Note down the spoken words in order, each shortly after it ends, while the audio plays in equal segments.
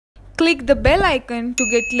Click the bell icon to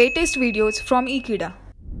get latest videos from Ekeeda.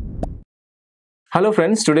 Hello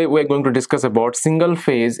friends, today we are going to discuss about single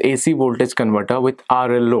phase AC voltage converter with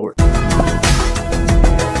RL load.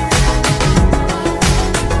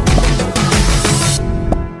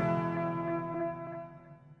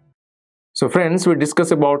 So friends, we discuss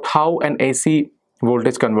about how an AC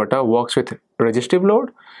voltage converter works with resistive load.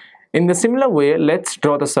 In the similar way, let's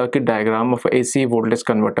draw the circuit diagram of AC voltage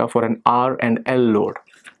converter for an R and L load.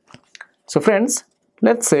 So friends,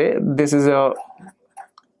 let's say this is an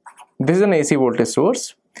AC voltage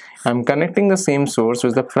source. I'm connecting the same source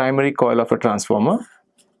with the primary coil of a transformer,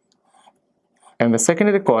 and the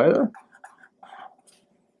secondary coil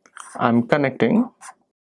I'm connecting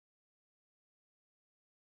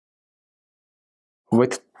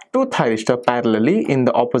with two thyristors parallelly in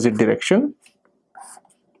the opposite direction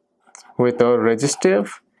with a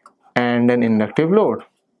resistive and an inductive load.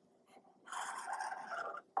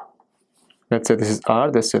 Let's say this is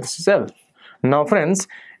R, this is L. Now friends,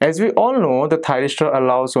 as we all know, the thyristor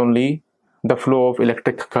allows only the flow of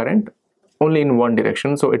electric current only in one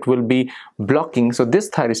direction, so it will be blocking. So this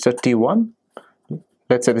thyristor T1,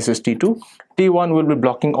 let's say this is T2, T1 will be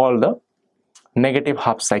blocking all the negative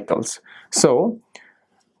half cycles. So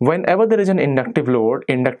whenever there is an inductive load,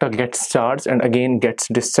 inductor gets charged and again gets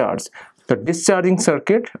discharged. The discharging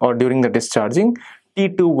circuit, or during the discharging,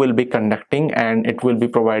 T2 will be conducting and it will be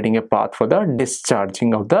providing a path for the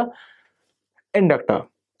discharging of the inductor.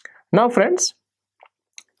 Now friends,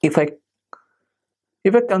 if I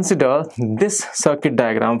consider this circuit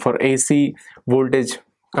diagram for AC voltage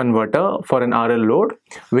converter for an RL load,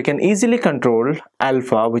 we can easily control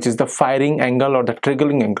alpha, which is the firing angle or the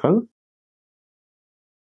triggering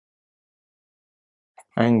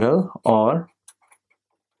angle or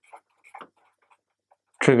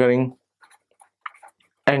triggering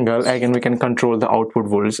angle. Again, we can control the output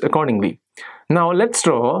voltage accordingly. Now let's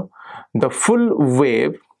draw the full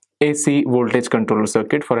wave AC voltage controller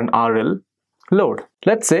circuit for an RL load.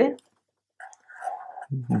 Let's say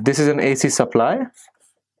this is an AC supply.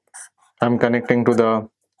 I'm connecting to the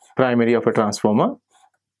primary of a transformer,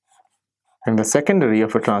 and the secondary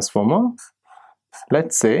of a transformer,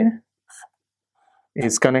 let's say,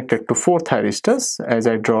 is connected to four thyristors as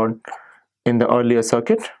I drawn in the earlier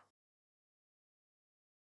circuit.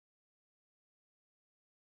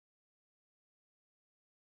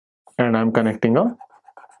 And I'm connecting a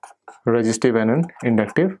resistive and an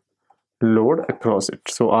inductive load across it.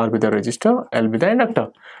 So R with the resistor, L with the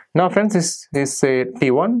inductor. Now friends, this is say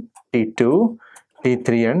T1, T2,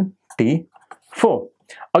 T3 and T4.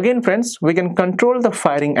 Again friends, we can control the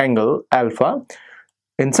firing angle alpha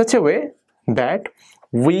in such a way that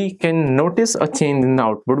we can notice a change in the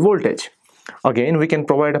output voltage. Again, we can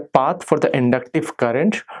provide a path for the inductive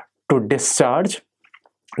current to discharge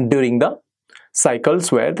during the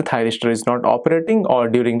cycles where the thyristor is not operating or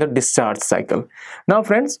during the discharge cycle. Now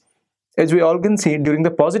friends, as we all can see, during the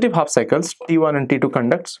positive half cycles, T1 and T2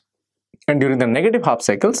 conducts, and during the negative half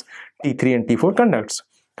cycles, T3 and T4 conducts.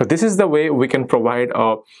 So this is the way we can provide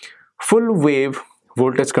a full wave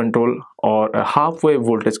voltage control or a half wave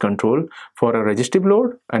voltage control for a resistive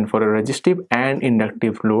load and for a resistive and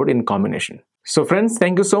inductive load in combination. So friends,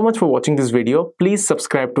 thank you so much for watching this video. Please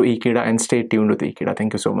subscribe to Ekeeda and stay tuned with Ekeeda.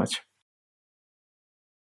 Thank you so much.